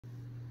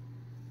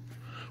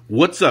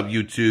What's up,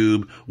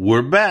 YouTube?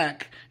 We're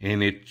back,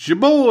 and it's your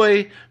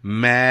boy,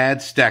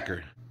 Mad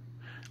Stacker.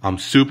 I'm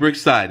super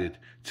excited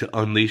to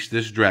unleash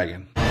this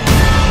dragon.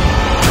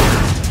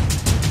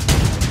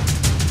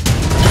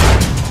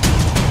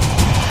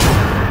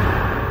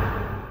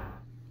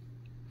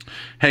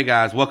 Hey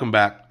guys, welcome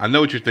back. I know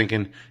what you're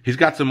thinking. He's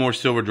got some more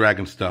Silver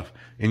Dragon stuff.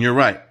 And you're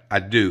right, I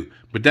do.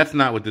 But that's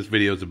not what this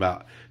video is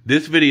about.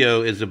 This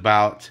video is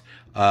about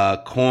a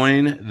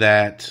coin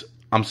that,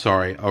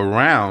 a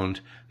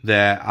round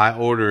that I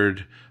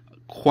ordered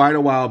quite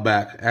a while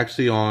back.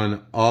 Actually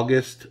on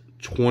August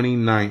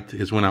 29th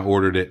is when I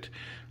ordered it.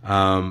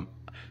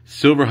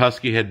 Silver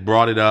Husky had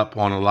brought it up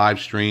on a live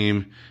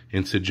stream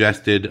and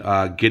suggested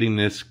getting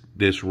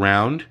this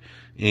round.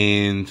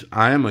 And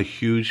I am a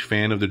huge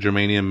fan of the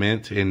Germanium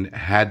Mint and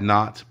had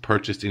not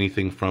purchased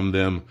anything from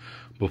them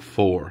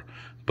before.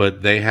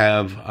 But they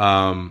have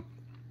an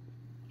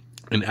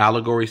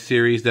allegory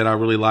series that I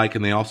really like.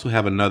 And they also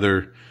have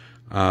another,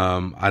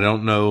 I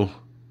don't know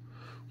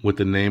what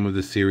the name of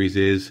the series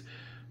is.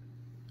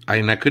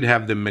 I could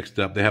have them mixed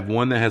up. They have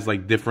one that has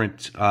like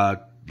different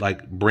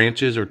like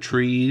branches or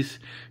trees.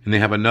 And they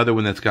have another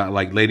one that's got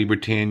like Lady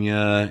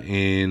Britannia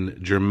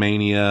and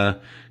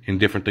Germania and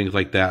different things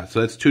like that.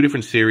 So that's two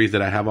different series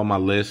that I have on my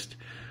list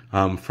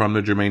from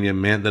the Germanium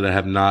Mint that I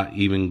have not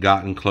even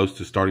gotten close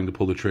to starting to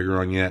pull the trigger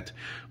on yet.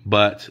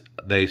 But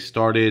they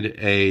started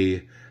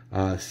a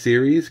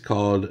series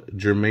called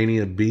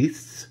Germania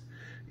Beasts.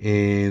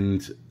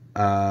 And,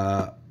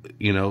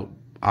 you know,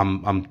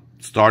 I'm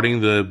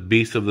starting the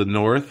Beasts of the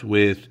North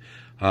with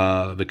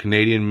the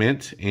Canadian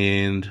Mint.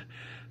 And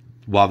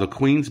while the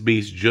Queen's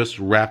Beast just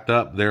wrapped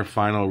up their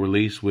final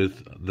release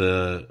with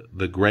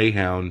the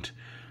Greyhound,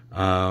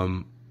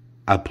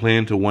 I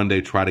plan to one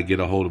day try to get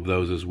a hold of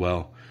those as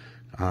well.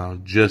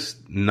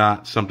 Just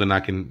not something I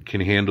can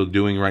handle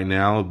doing right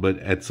now, but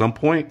at some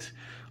point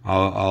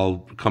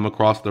I'll come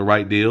across the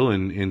right deal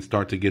and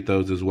start to get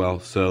those as well.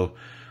 So,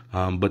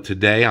 but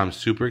today I'm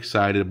super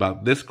excited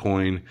about this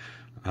coin.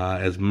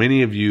 As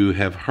many of you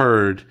have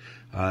heard,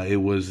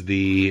 it was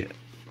the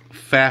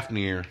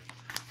Fafnir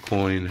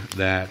coin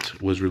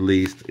that was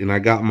released, and I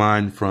got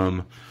mine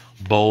from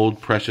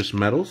Bold Precious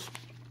Metals.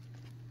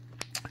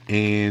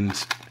 And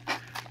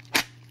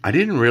I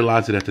didn't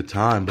realize it at the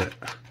time, but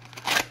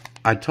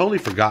I'd totally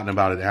forgotten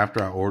about it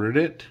after I ordered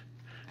it.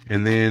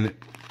 And then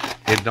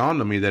it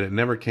dawned on me that it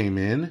never came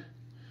in.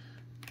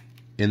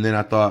 And then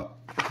I thought,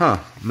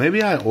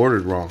 maybe I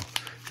ordered wrong.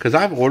 Because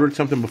I've ordered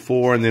something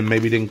before and then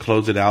maybe didn't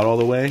close it out all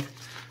the way.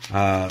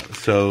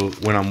 So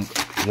when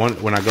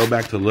I go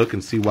back to look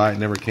and see why it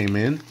never came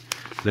in,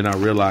 then I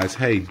realize,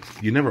 hey,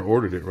 you never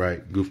ordered it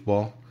right,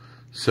 goofball.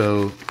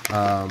 So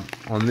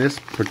on this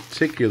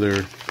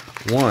particular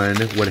one,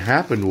 what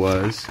happened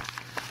was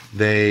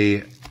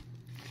it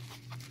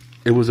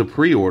was a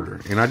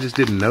pre-order and I just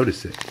didn't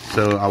notice it.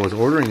 So I was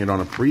ordering it on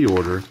a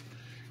pre-order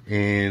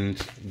and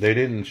they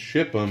didn't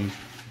ship them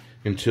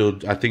until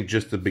I think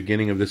just the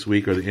beginning of this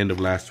week or the end of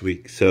last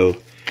week. So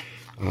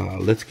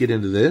let's get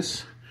into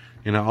this.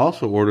 And I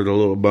also ordered a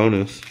little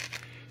bonus,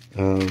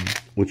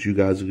 which you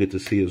guys will get to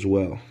see as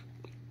well.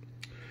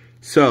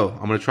 So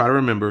I'm going to try to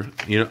remember,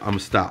 I'm going to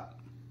stop.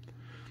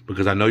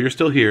 Because I know you're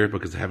still here,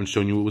 because I haven't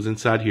shown you what was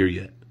inside here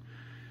yet.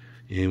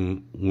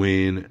 And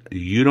when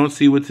you don't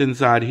see what's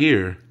inside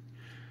here,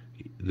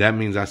 that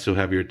means I still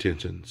have your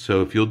attention.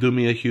 So if you'll do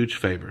me a huge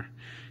favor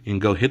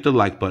and go hit the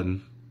like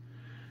button,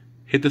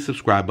 hit the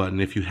subscribe button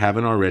if you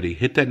haven't already,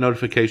 hit that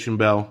notification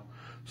bell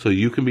so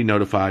you can be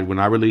notified when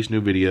I release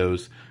new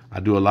videos. I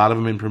do a lot of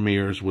them in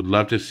premieres. Would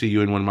love to see you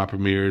in one of my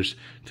premieres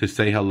to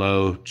say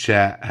hello,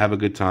 chat, have a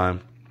good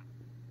time.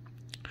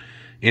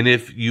 And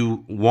if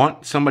you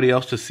want somebody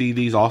else to see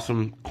these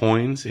awesome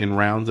coins and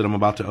rounds that I'm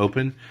about to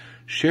open,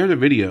 share the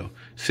video.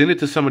 Send it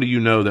to somebody you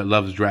know that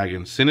loves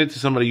dragons. Send it to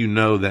somebody you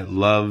know that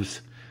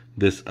loves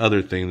this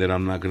other thing that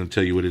I'm not going to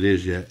tell you what it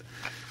is yet.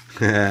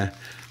 I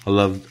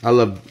love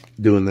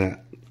doing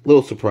that.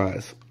 Little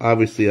surprise.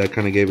 Obviously, I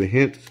kind of gave a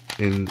hint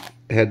and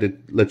had to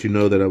let you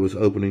know that I was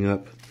opening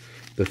up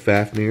the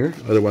Fafnir.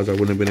 Otherwise, I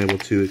wouldn't have been able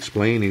to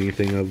explain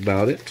anything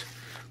about it.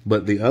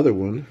 But the other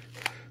one,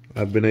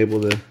 I've been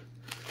able to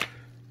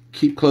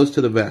keep close to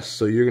the vest,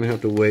 so you're going to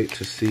have to wait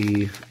to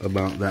see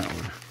about that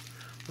one.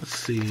 Let's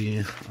see.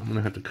 I'm going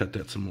to have to cut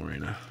that some more,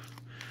 ain't I?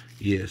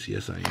 Yes,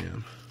 I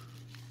am.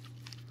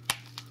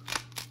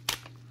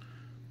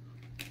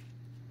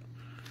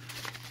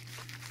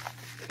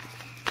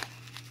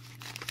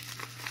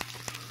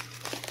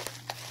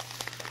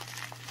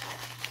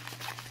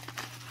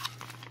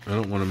 I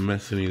don't want to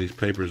mess any of these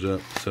papers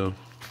up, so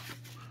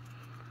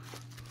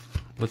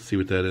let's see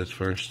what that is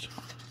first.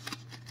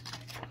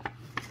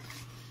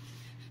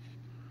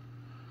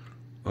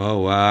 Oh,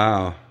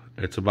 wow.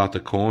 It's about the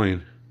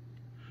coin.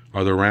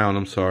 Or the round,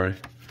 I'm sorry.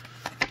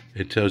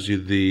 It tells you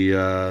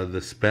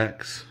the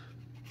specs.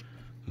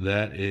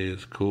 That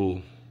is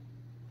cool.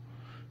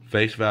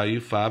 Face value,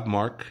 5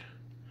 mark.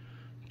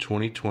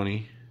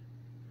 2020.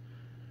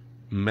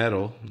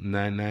 Metal,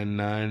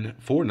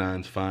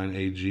 99949's fine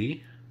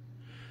AG.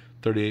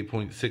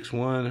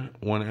 38.61,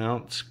 1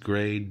 ounce,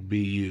 grade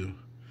BU.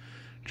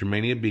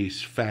 Germania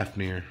Beast,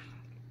 Fafnir.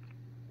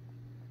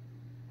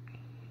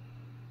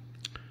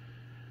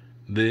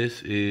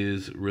 This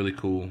is really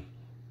cool.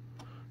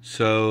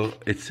 So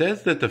it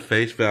says that the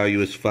face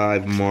value is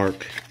 5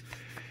 mark.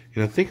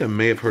 And I think I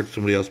may have heard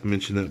somebody else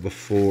mention that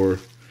before.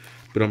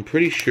 But I'm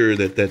pretty sure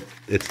that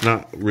it's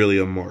not really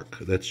a mark.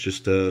 That's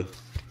just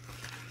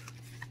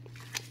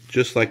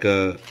like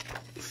a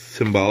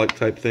symbolic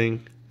type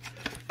thing.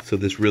 So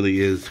this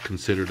really is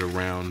considered a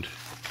round.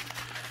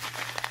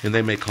 And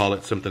they may call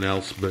it something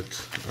else,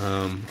 but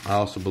I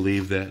also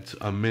believe that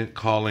a mint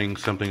calling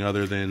something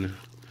other than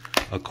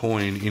a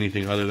coin,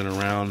 anything other than a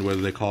round,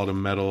 whether they call it a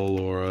medal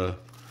or a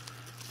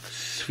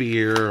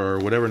sphere or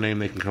whatever name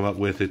they can come up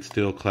with, it's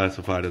still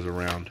classified as a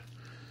round.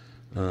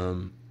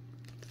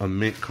 A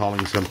mint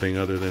calling something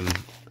other than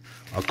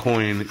a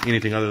coin,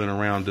 anything other than a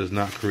round, does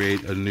not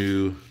create a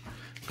new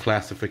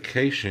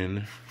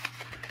classification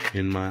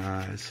in my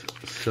eyes.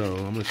 So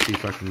I'm going to see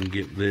if I can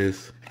get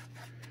this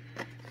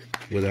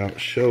without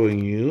showing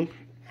you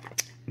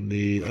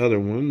the other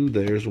one.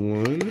 There's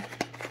one.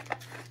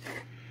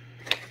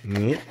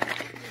 Nope.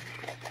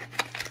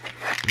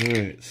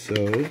 Alright, so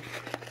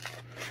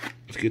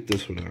let's get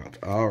this one out.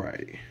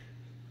 Alrighty.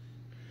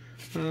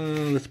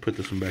 Let's put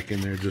this one back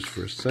in there just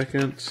for a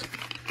second.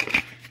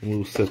 And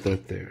we'll set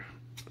that there.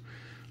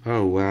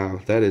 Oh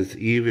wow, that is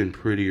even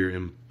prettier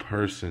in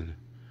person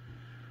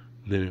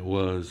than it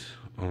was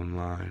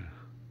online.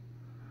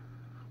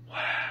 Wow.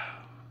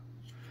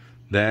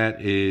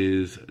 That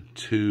is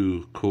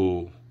too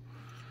cool.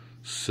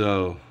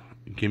 So,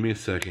 give me a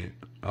second.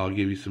 I'll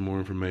give you some more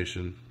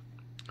information.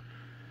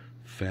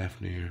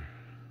 Fafnir.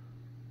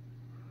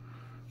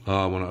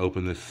 Oh, I want to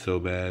open this so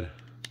bad.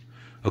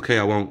 Okay,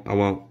 I won't.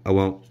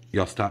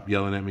 Y'all stop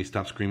yelling at me.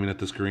 Stop screaming at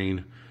the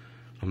screen.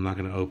 I'm not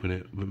going to open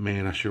it. But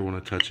man, I sure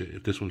want to touch it.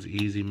 If this one's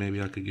easy,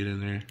 maybe I could get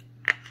in there.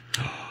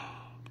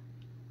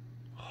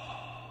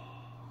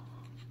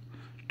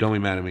 Don't be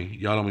mad at me.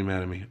 Y'all don't be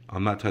mad at me.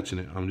 I'm not touching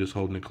it. I'm just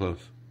holding it close.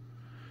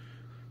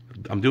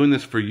 I'm doing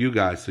this for you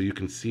guys so you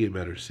can see it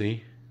better.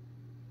 See?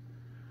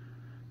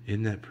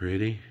 Isn't that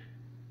pretty?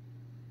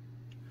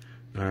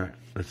 Alright,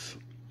 let's...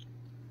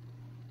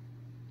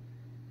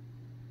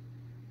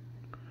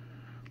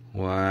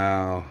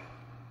 Wow.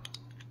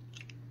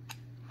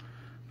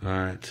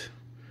 Alright.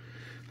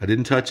 I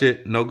didn't touch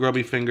it. No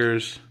grubby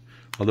fingers.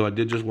 Although I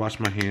did just wash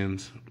my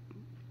hands.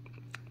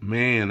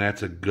 Man,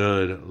 that's a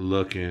good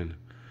looking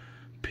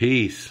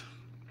piece.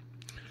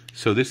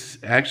 So this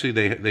actually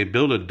they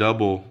built a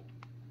double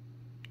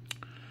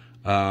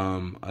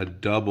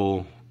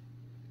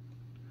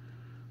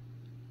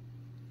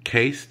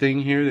case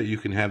thing here that you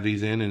can have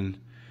these in, and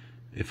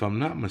if I'm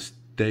not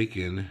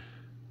mistaken,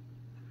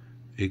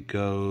 it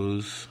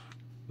goes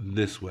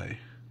this way.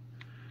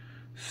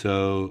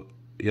 So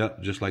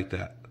yep, just like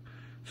that.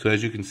 So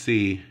as you can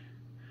see,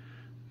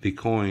 the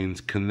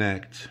coins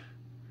connect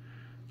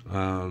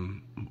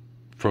from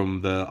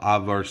the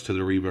obverse to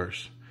the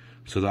reverse.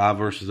 So the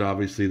obverse is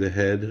obviously the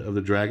head of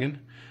the dragon.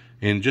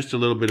 And just a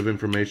little bit of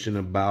information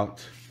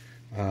about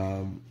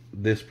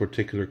this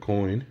particular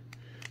coin.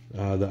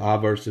 The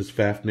obverse is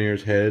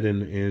Fafnir's head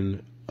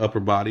and upper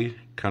body,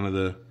 kind of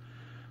the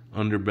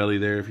underbelly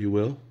there, if you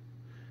will.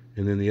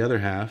 And then the other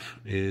half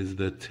is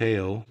the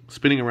tail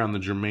spinning around the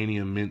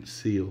Germania mint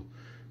seal.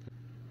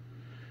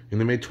 And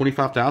they made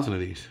 25,000 of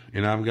these,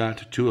 and I've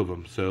got 2 of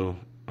them. So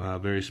a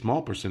very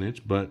small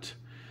percentage, but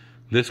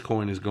this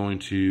coin is going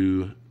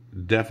to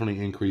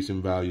definitely increase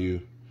in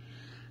value.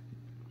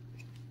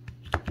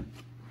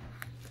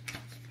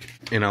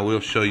 And I will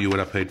show you what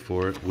I paid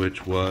for it,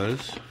 which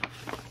was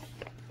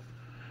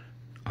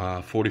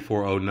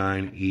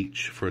 $44.09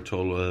 each for a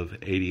total of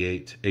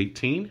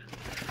 $88.18.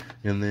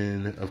 And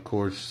then, of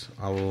course,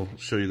 I will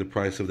show you the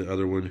price of the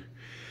other one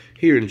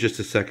here in just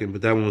a second.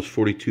 But that one was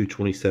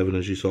 $42.27,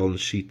 as you saw on the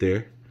sheet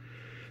there.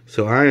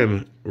 So I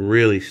am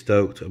really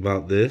stoked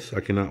about this.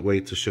 I cannot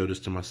wait to show this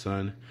to my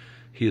son.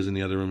 He is in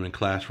the other room in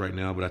class right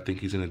now, but I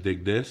think he's going to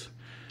dig this.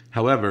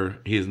 However,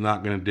 he is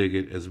not going to dig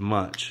it as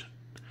much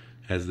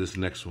as this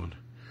next one.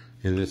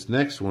 And this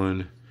next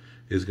one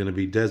is going to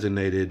be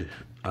designated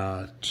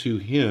to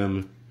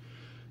him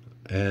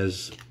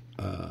as...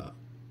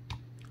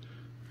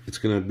 it's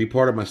going to be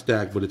part of my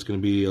stack, but it's going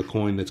to be a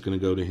coin that's going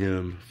to go to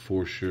him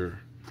for sure.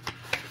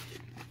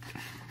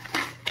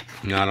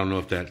 Now, I don't know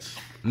if that's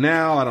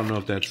now. I don't know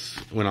if that's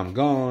when I'm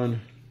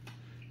gone,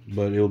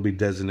 but it will be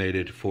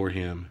designated for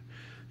him.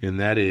 And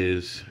that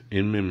is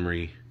in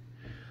memory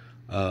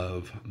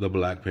of the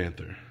Black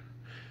Panther.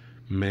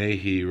 May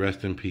he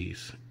rest in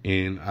peace.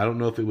 And I don't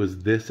know if it was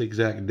this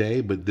exact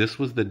day, but this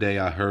was the day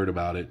I heard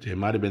about it. It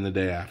might have been the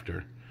day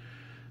after.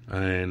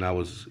 And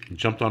I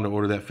jumped on to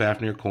order that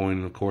Fafnir coin.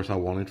 And of course, I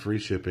wanted free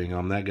shipping.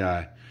 I'm that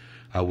guy.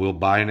 I will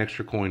buy an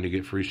extra coin to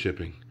get free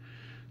shipping.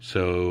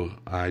 So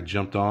I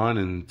jumped on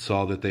and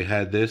saw that they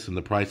had this, and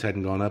the price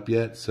hadn't gone up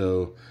yet.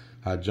 So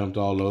I jumped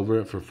all over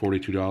it for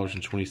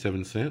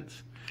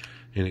 $42.27.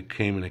 And it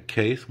came in a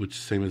case, which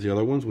is the same as the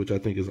other ones, which I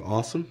think is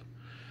awesome.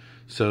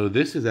 So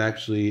this is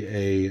actually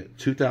a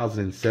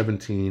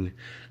 2017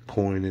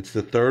 coin. It's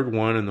the third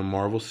one in the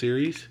Marvel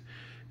series,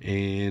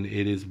 and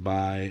it is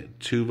by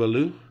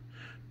Tuvalu.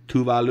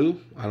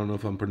 I don't know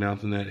if I'm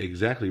pronouncing that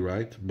exactly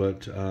right,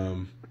 but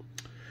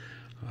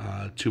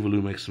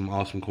Tuvalu makes some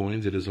awesome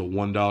coins. It is a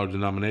 $1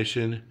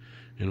 denomination,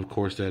 and of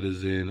course that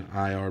is in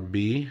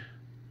IRB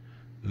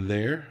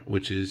there,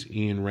 which is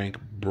Ian Rank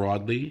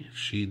Broadley.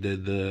 She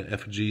did the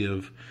effigy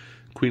of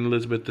Queen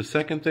Elizabeth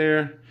II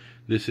there.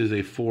 This is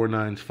a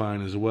 4/9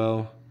 fine as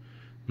well.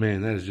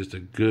 Man, that is just a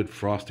good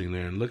frosting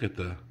there. And look at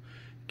the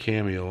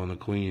cameo on the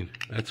Queen.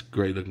 That's a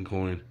great looking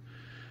coin.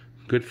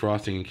 Good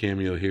frosting and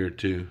cameo here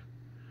too.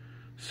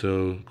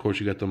 So, of course,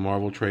 you got the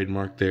Marvel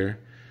trademark there.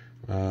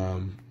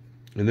 And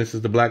this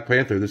is the Black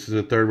Panther. This is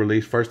the third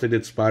release. First they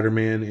did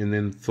Spider-Man, and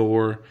then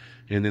Thor,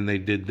 and then they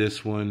did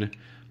this one,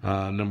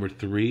 number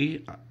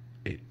 3.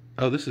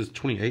 Oh, this is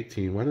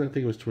 2018. Why did I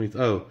think it was 20?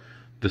 Oh,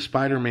 the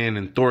Spider-Man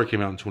and Thor came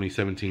out in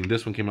 2017.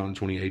 This one came out in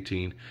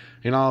 2018.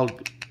 And I'm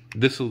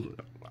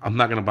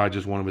not going to buy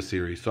just one of a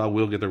series, so I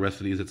will get the rest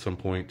of these at some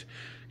point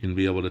and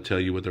be able to tell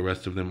you what the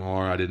rest of them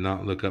are. I did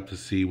not look up to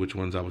see which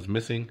ones I was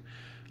missing.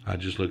 I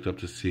just looked up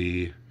to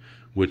see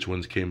which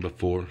ones came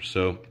before.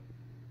 So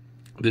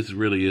this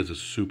really is a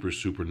super,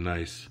 super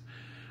nice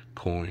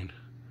coin.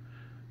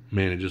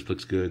 Man, it just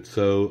looks good.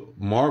 So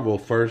Marvel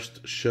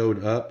first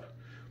showed up.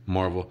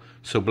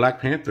 So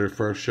Black Panther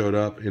first showed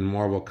up in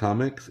Marvel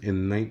Comics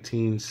in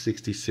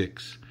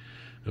 1966.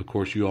 Of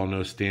course, you all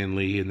know Stan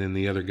Lee, and then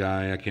the other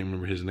guy, I can't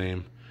remember his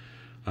name,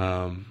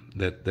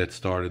 that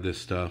started this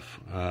stuff.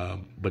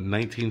 But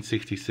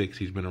 1966,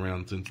 he's been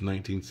around since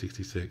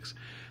 1966.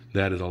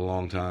 That is a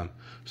long time.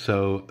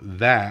 So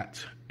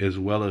that, as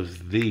well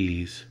as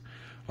these,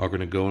 are going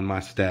to go in my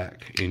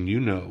stack. And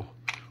you know,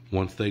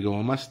 once they go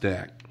in my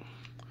stack,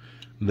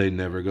 they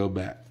never go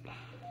back.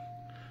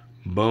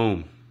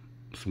 Boom.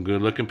 Some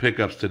good looking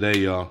pickups today,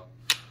 y'all.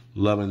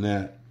 Loving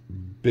that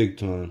big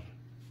time.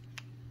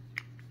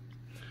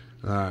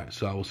 Alright,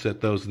 so I will set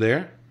those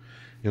there.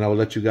 And I will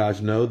let you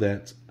guys know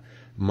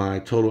my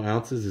total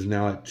ounces is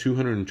now at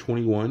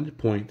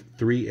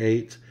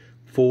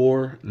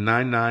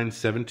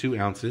 221.3849972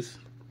 ounces.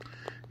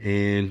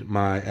 And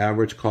my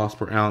average cost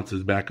per ounce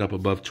is back up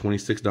above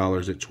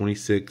 $26 at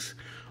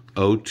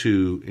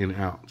 $26.02 an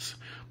ounce.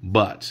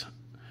 But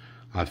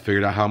I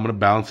figured out how I'm going to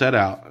balance that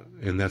out,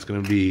 and that's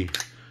going to be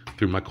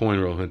through my coin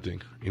roll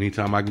hunting.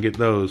 Anytime I can get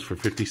those for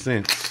 50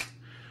 cents,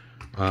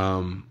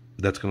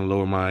 that's going to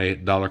lower my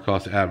dollar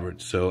cost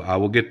average. So I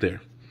will get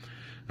there.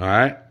 All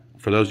right.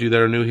 For those of you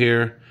that are new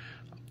here,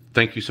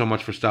 thank you so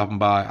much for stopping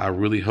by. I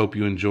really hope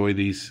you enjoy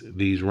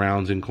these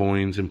rounds and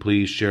coins, and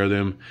please share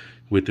them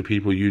with the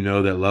people you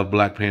know that love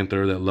Black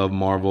Panther, that love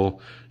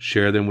Marvel.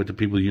 Share them with the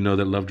people you know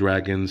that love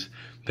dragons.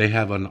 They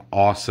have an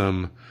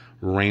awesome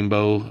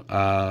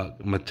rainbow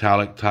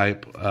metallic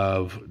type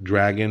of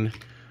dragon.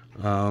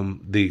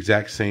 The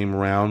exact same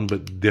round,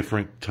 but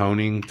different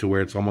toning to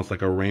where it's almost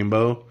like a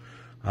rainbow.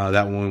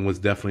 That one was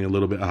definitely a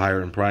little bit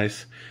higher in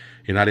price,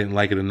 and I didn't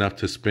like it enough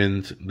to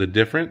spend the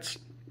difference,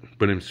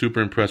 but I'm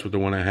super impressed with the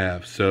one I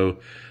have. So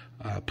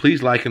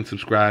please like and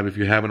subscribe if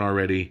you haven't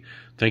already.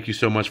 Thank you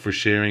so much for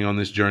sharing on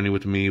this journey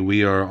with me.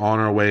 We are on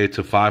our way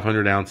to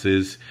 500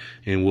 ounces,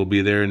 and we'll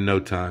be there in no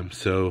time.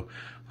 So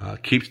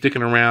keep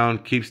sticking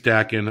around, keep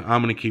stacking.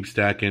 I'm going to keep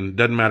stacking.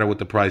 Doesn't matter what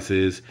the price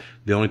is.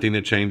 The only thing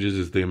that changes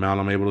is the amount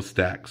I'm able to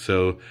stack.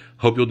 So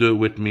hope you'll do it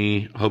with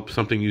me. Hope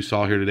something you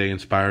saw here today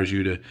inspires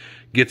you to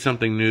get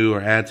something new or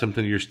add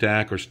something to your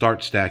stack or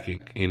start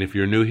stacking. And if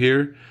you're new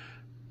here,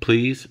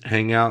 please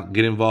hang out,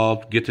 get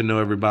involved, get to know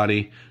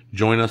everybody.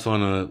 Join us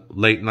on a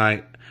late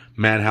night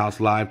Madhouse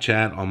live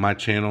chat on my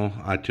channel.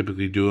 I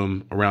typically do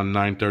them around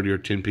 9:30 or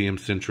 10 p.m.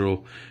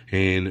 Central,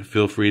 and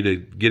feel free to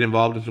get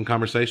involved in some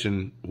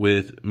conversation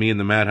with me and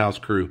the Madhouse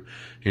crew.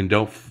 And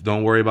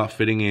don't worry about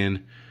fitting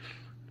in.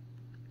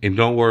 And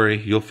don't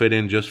worry, you'll fit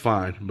in just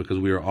fine, because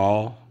we are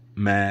all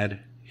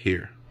mad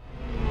here.